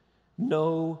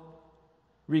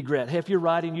 if you're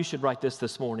writing, you should write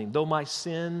this morning. Though my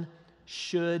sin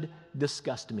should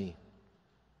disgust me,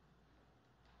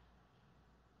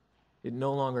 it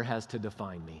no longer has to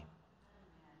define me.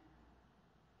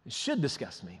 It should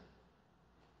disgust me,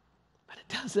 but it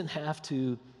doesn't have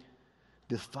to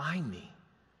define me.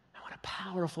 And what a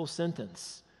powerful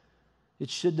sentence.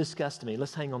 It should disgust me.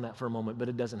 Let's hang on that for a moment, but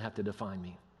it doesn't have to define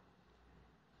me.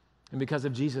 And because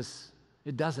of Jesus,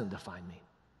 it doesn't define me.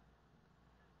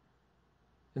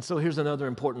 And so here's another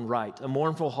important right. A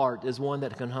mournful heart is one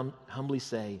that can humbly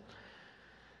say,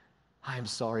 I am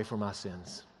sorry for my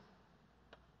sins.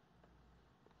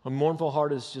 A mournful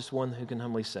heart is just one who can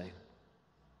humbly say,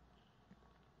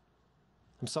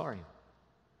 I'm sorry.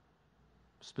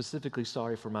 Specifically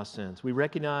sorry for my sins. We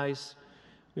recognize,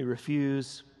 we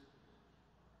refuse,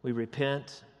 we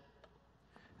repent.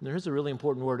 And there's a really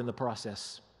important word in the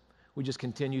process. We just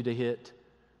continue to hit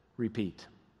repeat.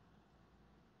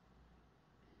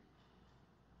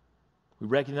 We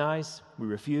recognize, we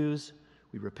refuse,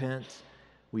 we repent,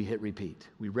 we hit repeat.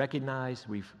 We recognize,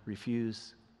 we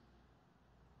refuse,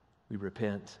 we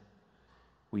repent,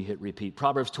 we hit repeat.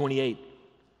 Proverbs 28,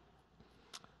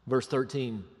 verse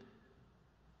 13.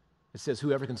 It says,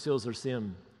 whoever conceals their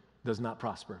sin does not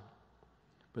prosper,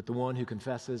 but the one who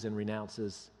confesses and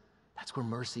renounces, that's where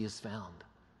mercy is found.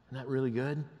 Isn't that really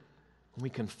good? When we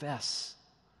confess,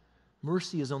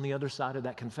 mercy is on the other side of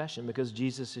that confession because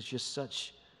Jesus is just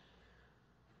such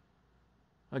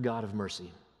a God of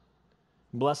mercy.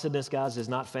 Blessedness, guys, is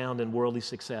not found in worldly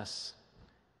success.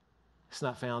 It's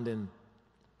not found in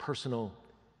personal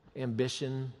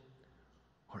ambition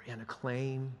or in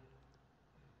acclaim.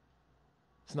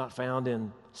 It's not found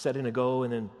in setting a goal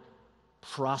and then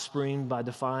prospering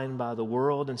defined by the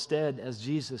world. Instead, as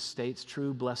Jesus states,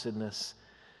 true blessedness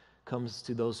comes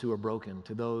to those who are broken,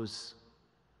 to those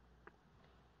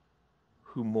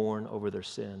who mourn over their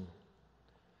sin.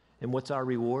 And what's our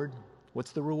reward?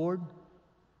 What's the reward?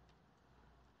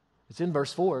 It's in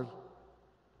verse 4.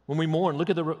 When we mourn, look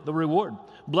at the reward.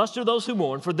 Blessed are those who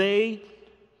mourn, for they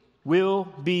will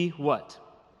be what?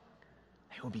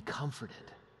 They will be comforted.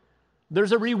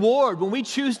 There's a reward when we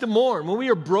choose to mourn, when we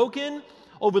are broken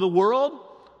over the world,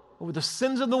 over the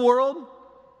sins of the world,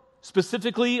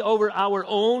 specifically over our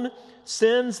own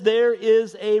sins, there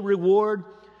is a reward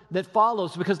that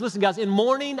follows. Because listen, guys, in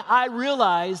mourning, I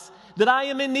realize that I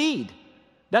am in need.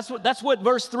 That's what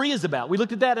verse 3 is about. We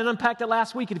looked at that and unpacked it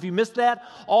last week. And if you missed that,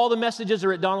 all the messages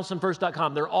are at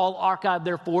donaldsonfirst.com. They're all archived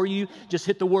there for you. Just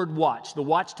hit the word watch, the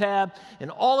watch tab. And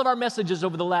all of our messages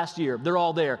over the last year, they're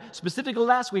all there. Specifically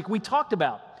last week, we talked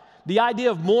about the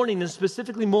idea of mourning, and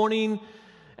specifically mourning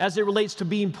as it relates to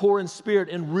being poor in spirit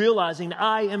and realizing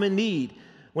I am in need.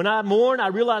 When I mourn, I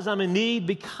realize I'm in need.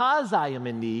 Because I am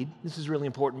in need, this is really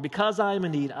important, because I am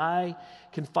in need, I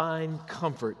can find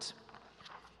comfort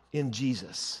in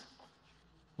Jesus.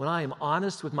 When I am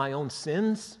honest with my own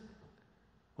sins,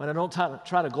 when I don't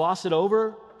try to gloss it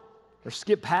over or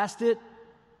skip past it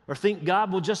or think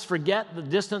God will just forget the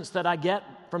distance that I get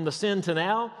from the sin to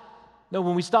now. No,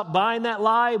 when we stop buying that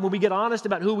lie, when we get honest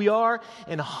about who we are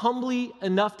and humbly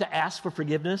enough to ask for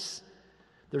forgiveness,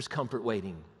 there's comfort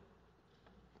waiting.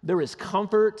 There is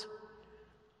comfort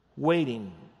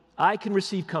waiting. I can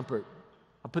receive comfort.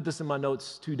 I put this in my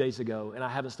notes 2 days ago, and I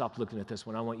haven't stopped looking at this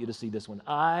one. I want you to see this one.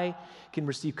 I can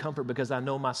receive comfort because I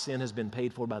know my sin has been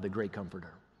paid for by the great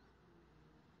Comforter.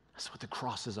 That's what the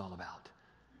cross is all about.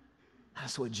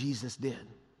 That's what Jesus did.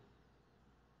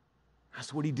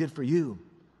 That's what he did for you.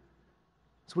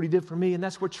 That's what he did for me, and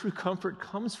that's where true comfort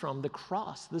comes from, the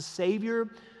cross, the Savior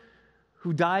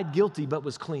who died guilty but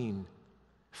was clean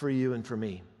for you and for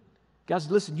me. Guys,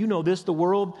 listen, you know this. The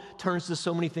world turns to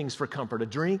so many things for comfort. A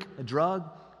drink, a drug,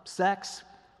 sex,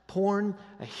 porn,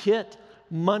 a hit,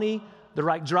 money, the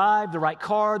right drive, the right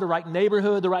car, the right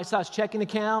neighborhood, the right size checking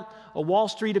account, a Wall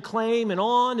Street acclaim, and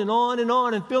on and on and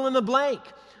on, and fill in the blank.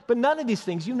 But none of these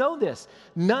things, you know this,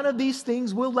 none of these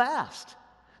things will last.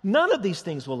 None of these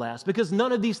things will last because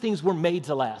none of these things were made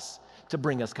to last to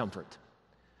bring us comfort.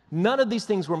 None of these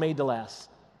things were made to last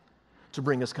to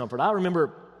bring us comfort. I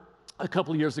remember a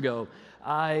couple of years ago,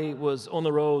 I was on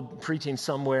the road preaching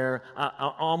somewhere.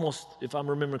 I almost, if I'm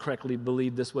remembering correctly,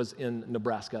 believe this was in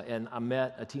Nebraska. And I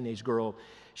met a teenage girl.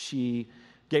 She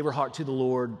gave her heart to the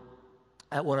Lord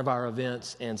at one of our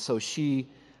events. And so she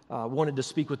wanted to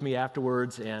speak with me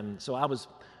afterwards. And so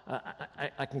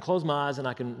I can close my eyes and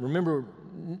I can remember,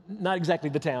 not exactly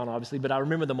the town, obviously, but I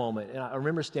remember the moment. And I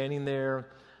remember standing there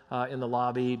in the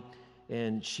lobby.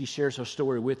 And she shares her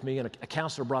story with me, and a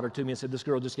counselor brought her to me and said, this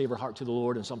girl just gave her heart to the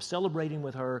Lord, and so I'm celebrating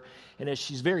with her, and as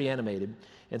she's very animated.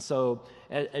 And so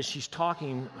as she's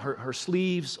talking, her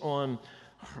sleeves on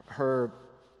her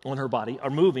body are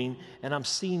moving, and I'm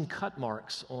seeing cut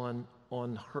marks on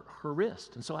her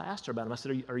wrist. And so I asked her about them. I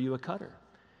said, are you a cutter?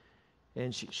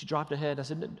 And she dropped her head. I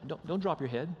said, don't drop your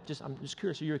head. I'm just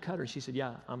curious, are you a cutter? And she said,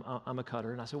 yeah, I'm a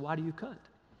cutter. And I said, why do you cut?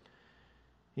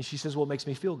 And she says, well, it makes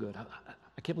me feel good.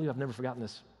 I can't believe I've never forgotten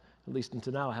this. At least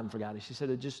until now I haven't forgotten it. She said,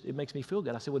 it makes me feel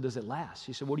good. I said, well, does it last?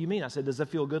 She said, what do you mean? I said, does it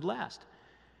feel good last?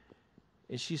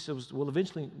 And she said, well,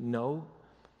 eventually, no.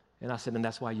 And I said, and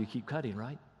that's why you keep cutting,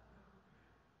 right?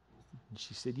 And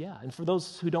she said, yeah. And for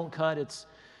those who don't cut, it's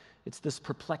this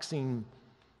perplexing,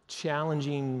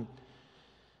 challenging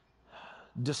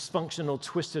dysfunctional,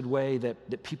 twisted way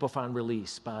that people find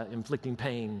release by inflicting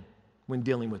pain when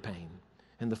dealing with pain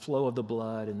and the flow of the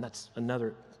blood, and that's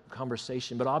another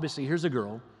conversation. But obviously, here's a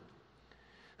girl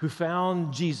who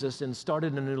found Jesus and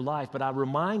started a new life, but I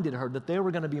reminded her that there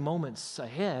were going to be moments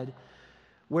ahead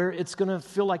where it's going to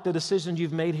feel like the decisions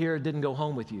you've made here didn't go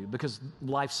home with you because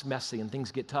life's messy and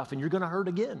things get tough and you're going to hurt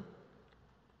again.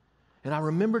 And I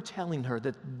remember telling her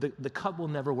that the cut will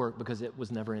never work because it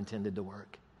was never intended to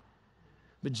work.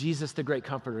 But Jesus, the great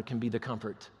comforter, can be the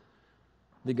comfort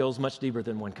that goes much deeper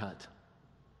than one cut.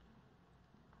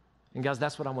 And guys,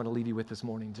 that's what I want to leave you with this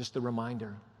morning, just a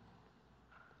reminder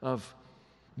of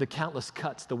the countless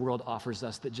cuts the world offers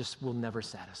us that just will never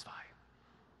satisfy.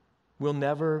 Will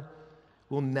never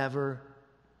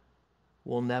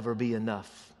be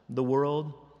enough. The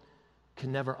world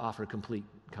can never offer complete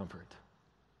comfort.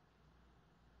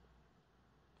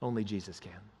 Only Jesus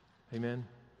can. Amen?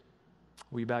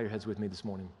 Will you bow your heads with me this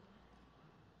morning?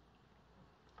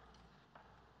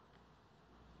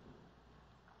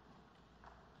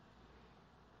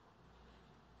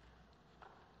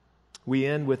 We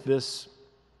end with this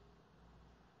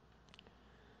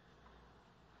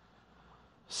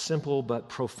simple but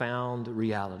profound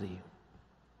reality.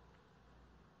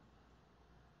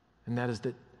 And that is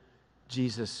that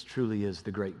Jesus truly is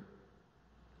the great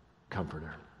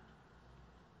comforter.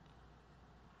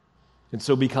 And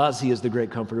so because he is the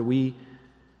great comforter, we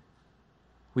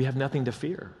have nothing to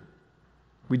fear.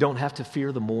 We don't have to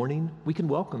fear the morning. We can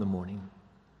welcome the morning.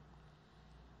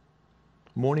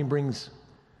 Morning brings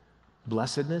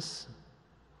blessedness.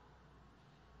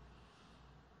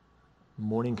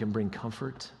 Morning can bring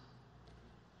comfort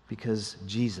because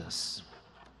Jesus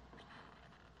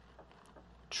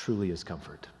truly is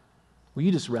comfort. Will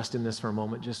you just rest in this for a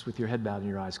moment, just with your head bowed and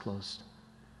your eyes closed?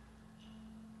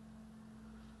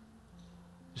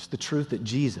 Just the truth that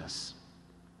Jesus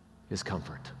is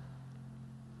comfort.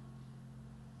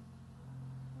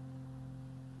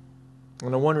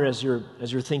 And I wonder as you're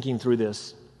thinking through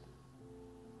this,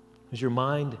 as your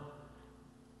mind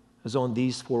is on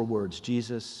these 4 words,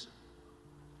 Jesus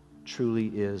truly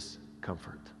is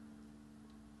comfort.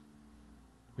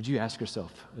 Would you ask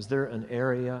yourself, is there an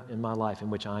area in my life in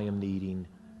which I am needing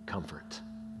comfort?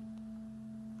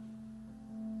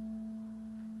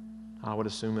 I would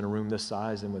assume in a room this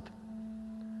size and with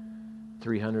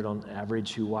 300 on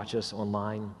average who watch us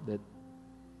online that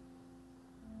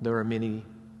there are many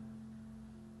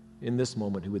in this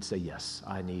moment who would say, yes,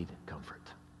 I need comfort.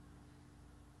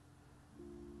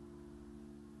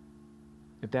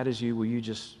 If that is you, will you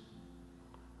just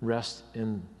rest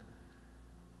in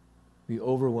the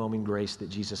overwhelming grace that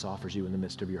Jesus offers you in the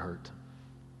midst of your hurt?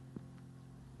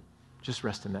 Just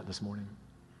rest in that this morning.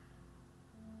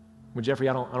 Well, Jeffrey,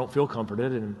 I don't feel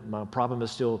comforted, and my problem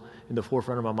is still in the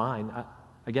forefront of my mind.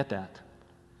 I get that.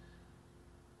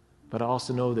 But I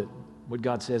also know that what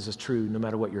God says is true no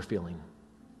matter what you're feeling,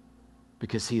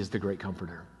 because he is the great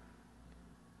comforter.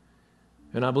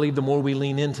 And I believe the more we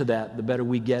lean into that, the better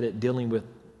we get at dealing with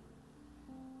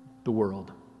the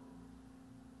world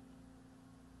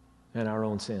and our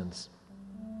own sins.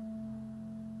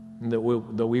 And that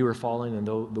though we were fallen and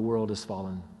though the world is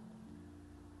fallen,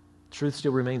 truth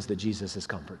still remains that Jesus is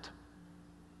comfort.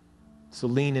 So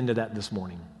lean into that this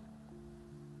morning.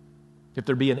 If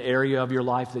there be an area of your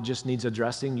life that just needs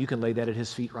addressing, you can lay that at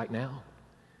his feet right now.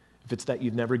 If it's that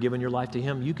you've never given your life to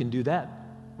him, you can do that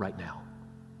right now.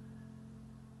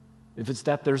 If it's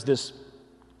that there's this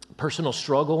personal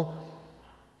struggle,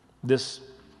 this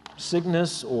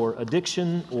sickness or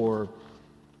addiction or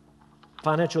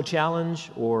financial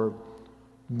challenge or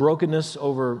brokenness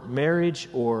over marriage,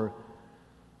 or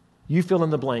you fill in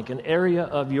the blank, an area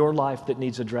of your life that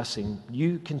needs addressing,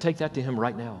 you can take that to him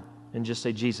right now and just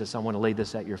say, Jesus, I want to lay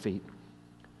this at your feet.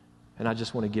 And I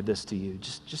just want to give this to you.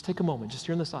 Just take a moment, just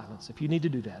here in the silence. If you need to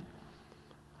do that,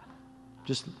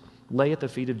 just lay at the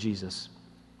feet of Jesus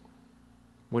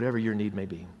whatever your need may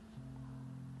be.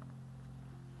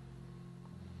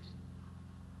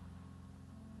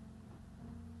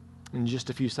 In just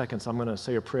a few seconds, I'm going to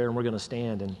say a prayer and we're going to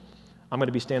stand. And I'm going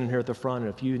to be standing here at the front.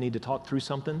 And if you need to talk through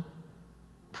something,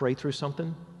 pray through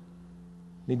something,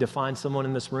 need to find someone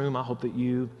in this room, I hope that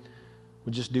you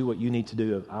would just do what you need to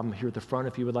do. I'm here at the front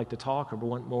if you would like to talk or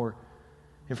want more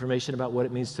information about what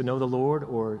it means to know the Lord,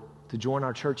 or to join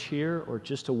our church here, or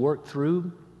just to work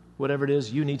through whatever it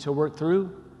is you need to work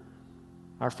through.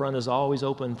 Our front is always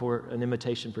open for an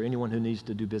invitation for anyone who needs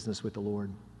to do business with the Lord.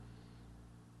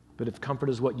 But if comfort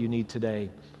is what you need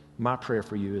today, my prayer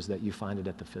for you is that you find it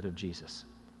at the feet of Jesus.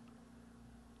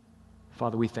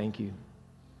 Father, we thank you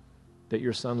that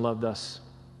your Son loved us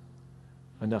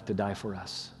enough to die for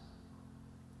us.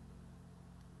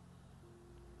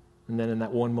 And then in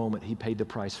that one moment, he paid the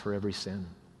price for every sin.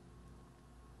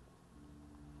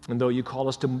 And though you call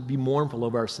us to be mournful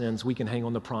over our sins, we can hang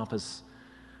on the promise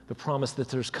that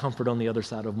there's comfort on the other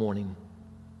side of mourning.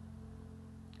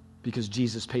 Because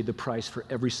Jesus paid the price for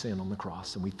every sin on the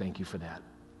cross, and we thank you for that.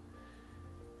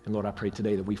 And Lord, I pray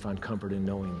today that we find comfort in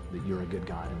knowing that you're a good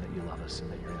God and that you love us and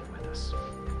that you're in it with us.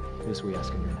 This we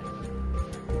ask in your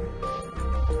name.